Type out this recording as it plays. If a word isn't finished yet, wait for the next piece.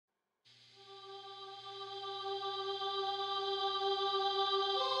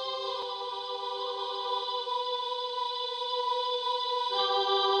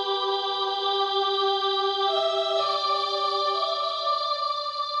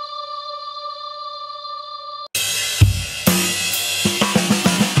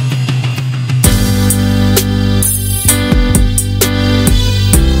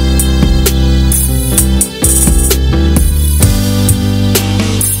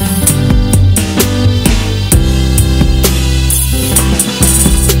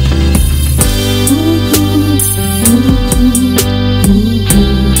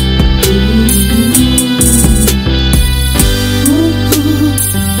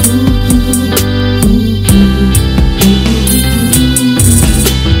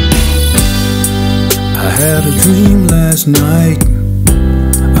last night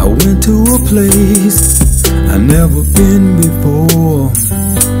I went to a place I've never been before.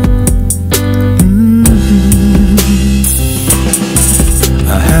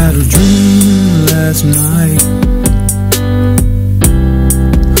 I had a dream last night.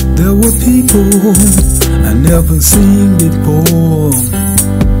 There were people I never seen before.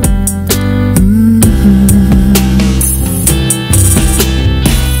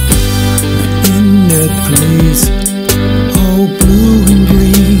 In that place, all blue and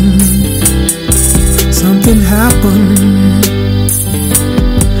green, something happened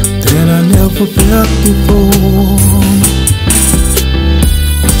that I never felt before.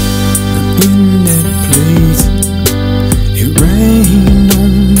 In that place, it rained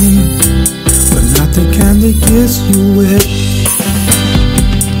on me, but not the kind that gets you wet.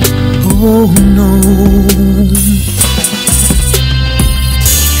 Oh no,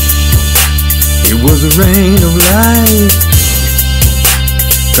 it was a rain of light,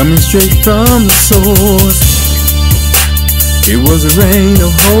 coming straight from the source. It was a rain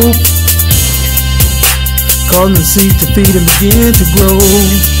of hope, causing the seed to feed and begin to grow.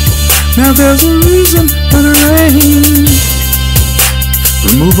 Now there's a reason for the rain.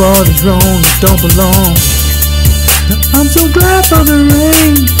 Remove all that's wrong that don't belong. Now I'm so glad for the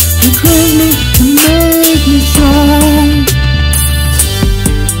rain. It cleansed me and made me strong.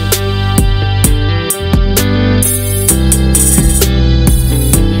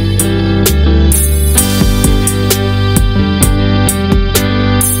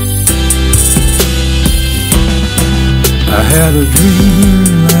 I had a dream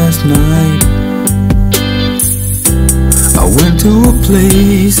last night. I went to a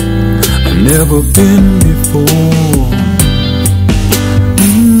place I've never been before.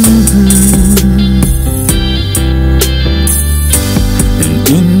 And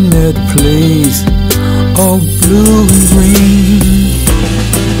in that place, all blue and green,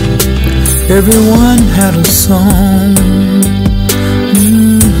 everyone had a song.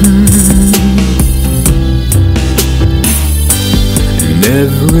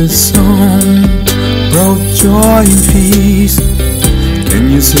 Every song brought joy and peace,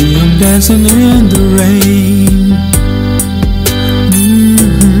 and you see them dancing in the rain.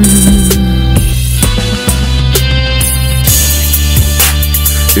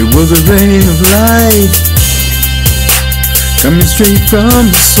 It was a rain of light, coming straight from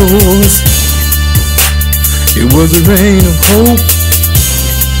the source. It was a rain of hope,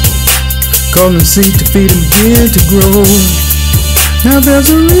 causing the seed to feed and begin to grow. Now there's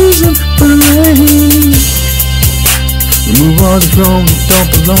a reason for the rain. Remove all that's wrong that don't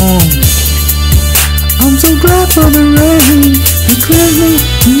belong. I'm so glad for the rain. It cleansed me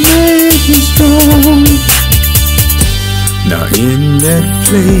and made me strong. Now in that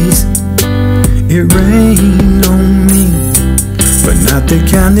place, it rained on me, but not the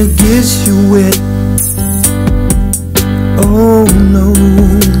kind that gets you wet. Oh no,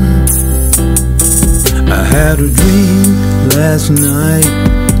 I had a dream last night.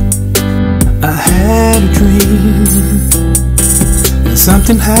 I had a dream and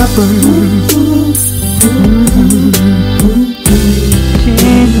something happened.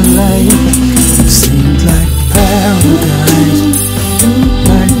 Came to life. It seemed like paradise,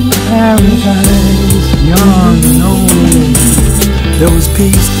 like paradise. Young and old, there was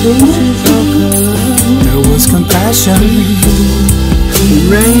peace, there was compassion. It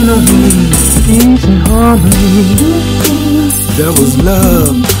rained on me, peace and harmony. There was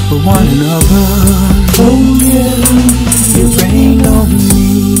love for one another. Oh yeah, it rained on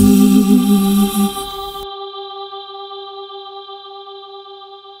me.